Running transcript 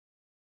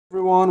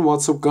Everyone,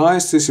 what's up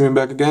guys, this is me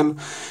back again,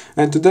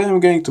 and today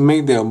I'm going to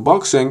make the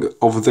unboxing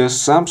of this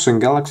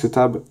Samsung Galaxy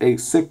Tab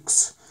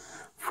A6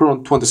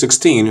 from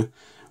 2016.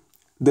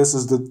 This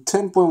is the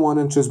 10.1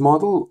 inches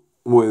model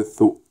with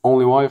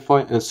only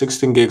Wi-Fi and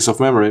 16 gigs of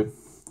memory.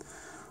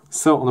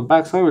 So on the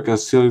back side we can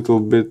see a little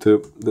bit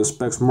the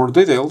specs more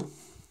detailed.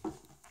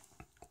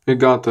 We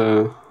got,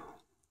 let's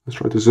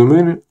try to zoom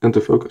in and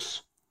to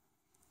focus.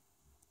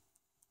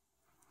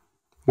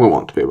 We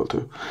want to be able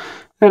to.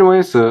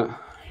 Anyways,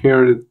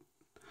 here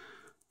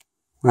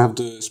we have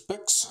the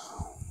specs,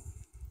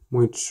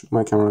 which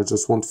my camera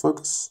just won't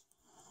focus.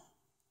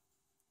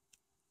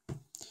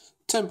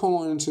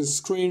 10.1 inches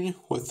screen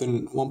with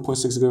an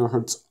 1.6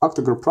 GHz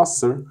octa-core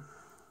processor,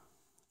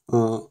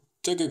 2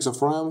 gigs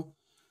of RAM,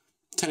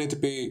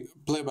 1080p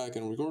playback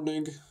and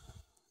recording,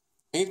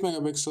 8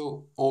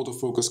 megapixel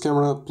autofocus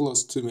camera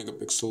plus 2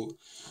 megapixel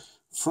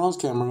front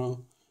camera,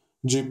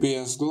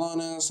 GPS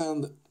GLONASS,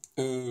 and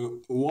a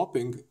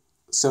whopping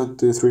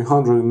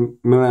 7300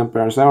 mAh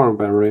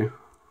battery.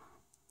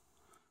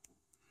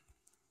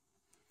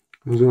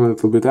 Zoom a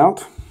little bit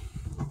out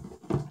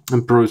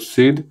and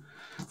proceed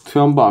to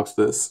unbox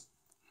this.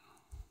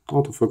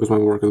 Autofocus might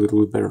work a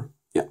little bit better.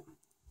 Yeah.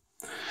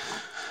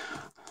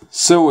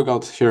 So we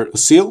got here a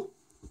seal.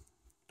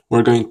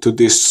 We're going to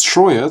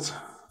destroy it.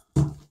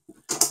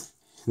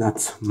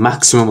 That's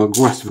maximum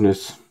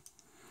aggressiveness.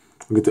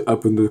 I'm going to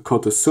open the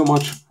cutter so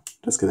much.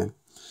 Just kidding.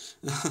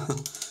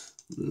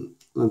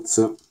 Let's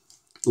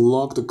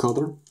lock the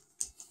cutter.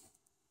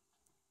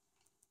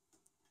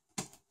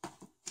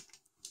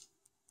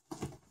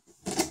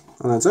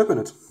 And let's open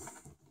it.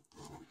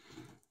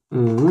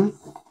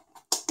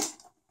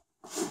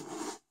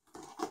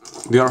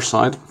 The other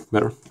side,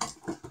 better.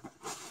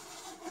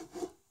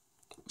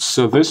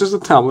 So this is the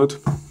tablet.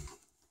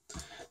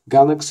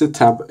 Galaxy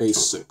Tab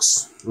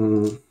A6.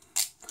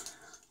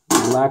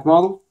 Black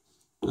model,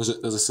 as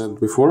I said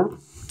before. I'm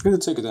going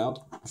to take it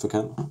out if I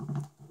can.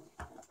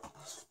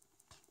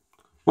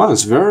 Wow,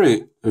 it's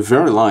very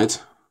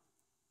light.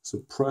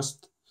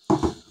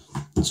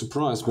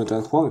 Surprised by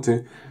that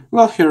quality. We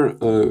got here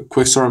a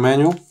quick start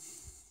manual.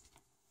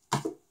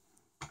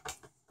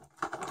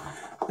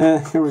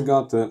 And here we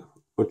got a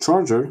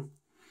charger,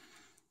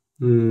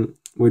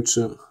 which,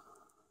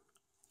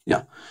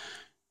 yeah,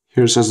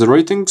 here says the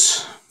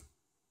ratings.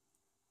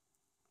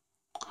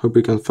 Hope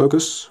we can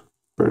focus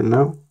better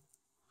now.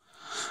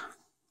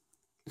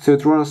 So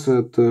it runs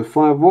at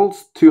 5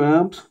 volts, 2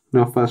 amps,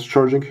 no fast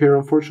charging here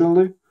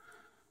unfortunately.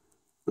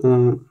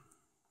 And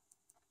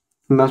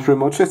that's pretty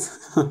much it.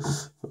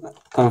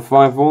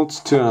 5 volts,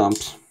 2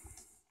 amps.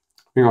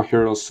 We got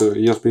here also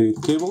USB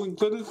cable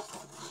included.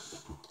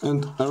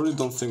 And I really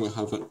don't think we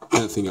have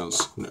anything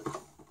else. No.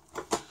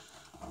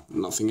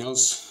 Nothing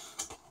else.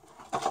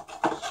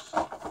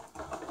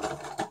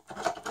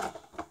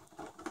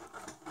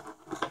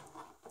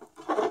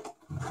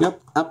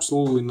 Yep,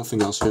 absolutely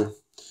nothing else here.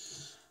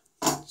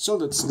 So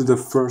let's do the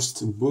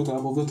first boot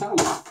up of the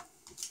tablet.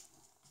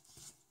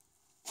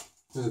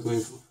 Let's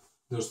leave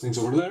those things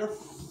over there.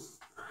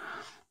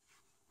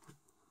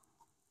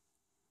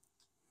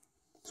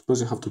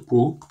 Suppose you have to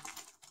pull.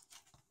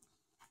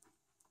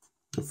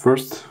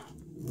 First,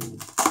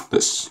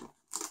 this.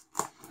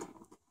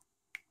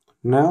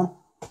 Now,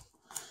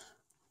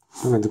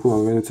 I'm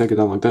going to take it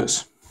down like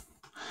this.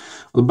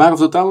 On the back of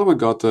the tablet, we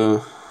got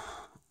the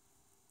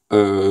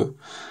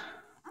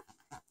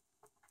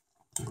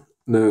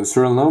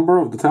serial number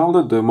of the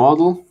tablet, the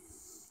model,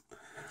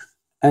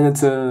 and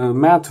it's a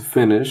matte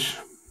finish.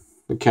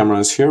 The camera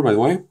is here, by the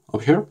way,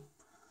 up here.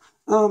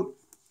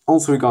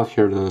 Also, we got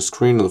here the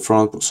screen on the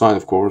front side,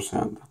 of course,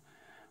 and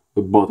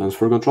the buttons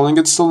for controlling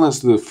it. So let's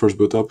do the first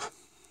boot up.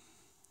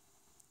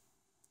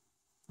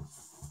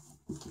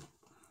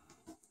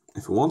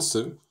 If it wants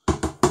to.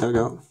 There we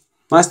go.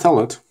 Nice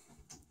tablet.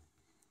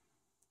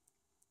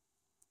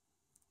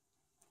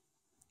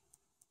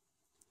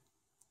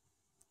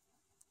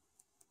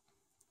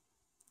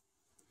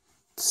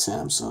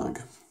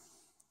 Samsung.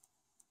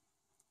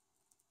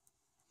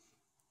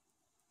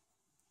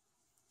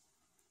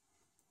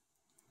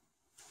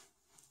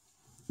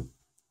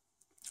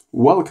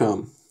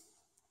 Welcome.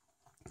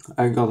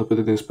 I gotta put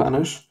it in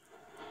Spanish.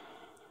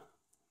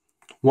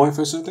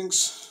 Wi-Fi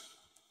settings.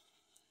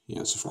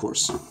 Yes, of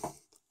course.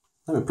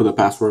 Let me put a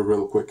password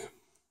real quick.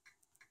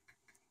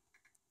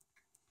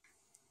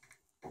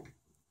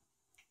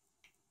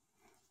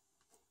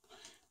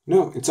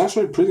 No, it's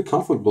actually pretty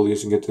comfortable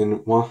using it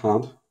in one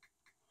hand.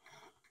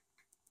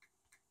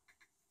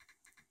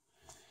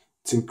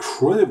 It's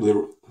incredibly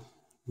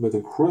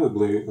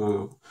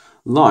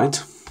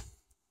light.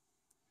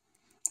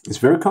 It's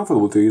very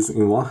comfortable to use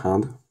in one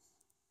hand.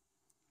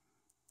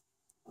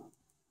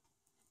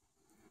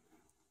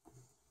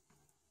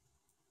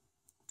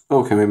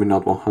 Okay, maybe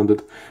not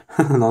one-handed,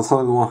 not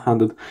solid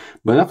one-handed,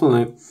 but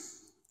definitely,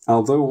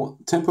 although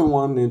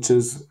 10.1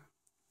 inches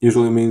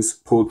usually means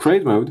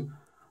portrait mode,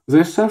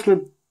 this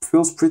actually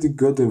feels pretty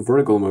good in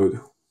vertical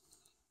mode.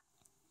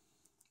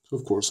 So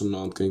of course I'm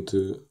not going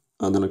to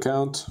add an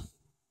account,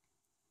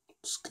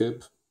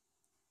 skip,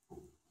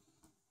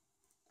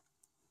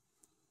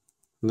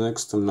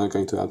 Next, I'm not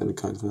going to add any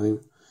kind of name.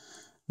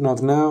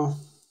 Not now.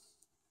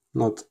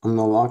 I'm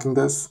not locking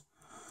this.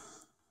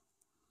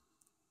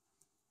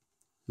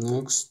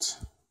 Next.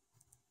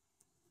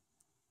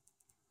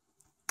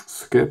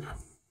 Skip.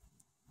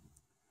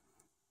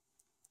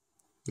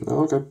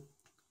 Okay.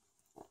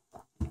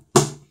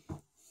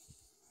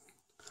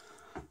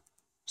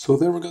 So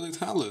there we got the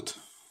tablet.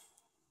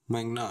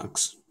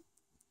 Magnox.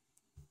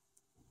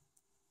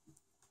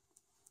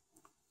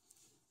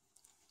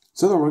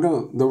 So there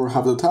we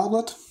have the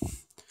tablet.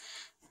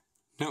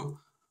 Now,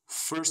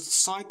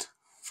 first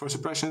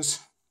impressions,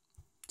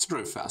 it's a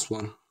very fast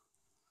one.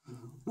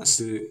 Let's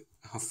see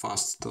how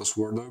fast does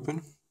Word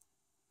open.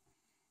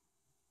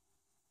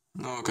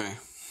 Okay.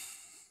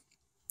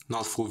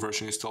 Not full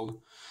version installed.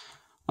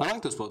 I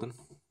like this button.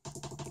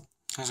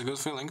 Has a good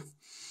feeling.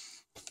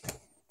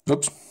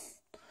 Oops.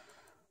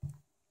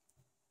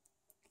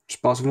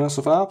 Responsiveness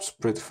of apps,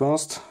 pretty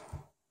fast.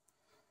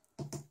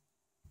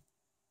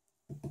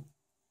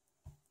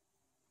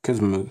 Kids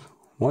mode.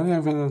 Why did I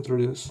even enter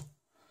this?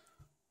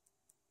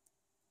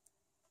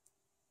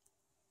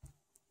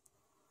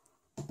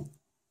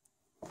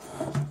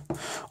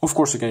 Of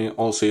course you can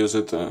also use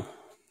it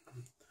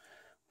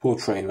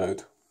portrait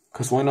mode,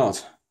 because why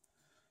not?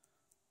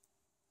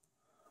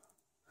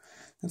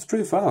 It's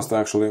pretty fast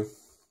actually.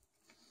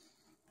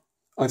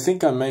 I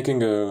think I'm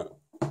making a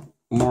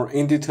more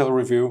in-detail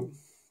review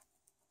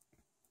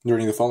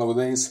during the following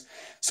days,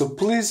 so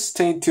please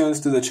stay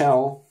tuned to the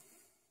channel.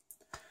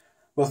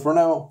 But for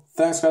now,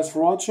 thanks guys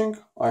for watching,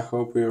 I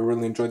hope you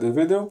really enjoyed the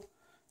video.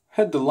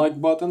 Hit the like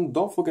button,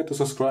 don't forget to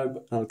subscribe,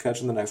 and I'll catch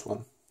you in the next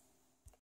one.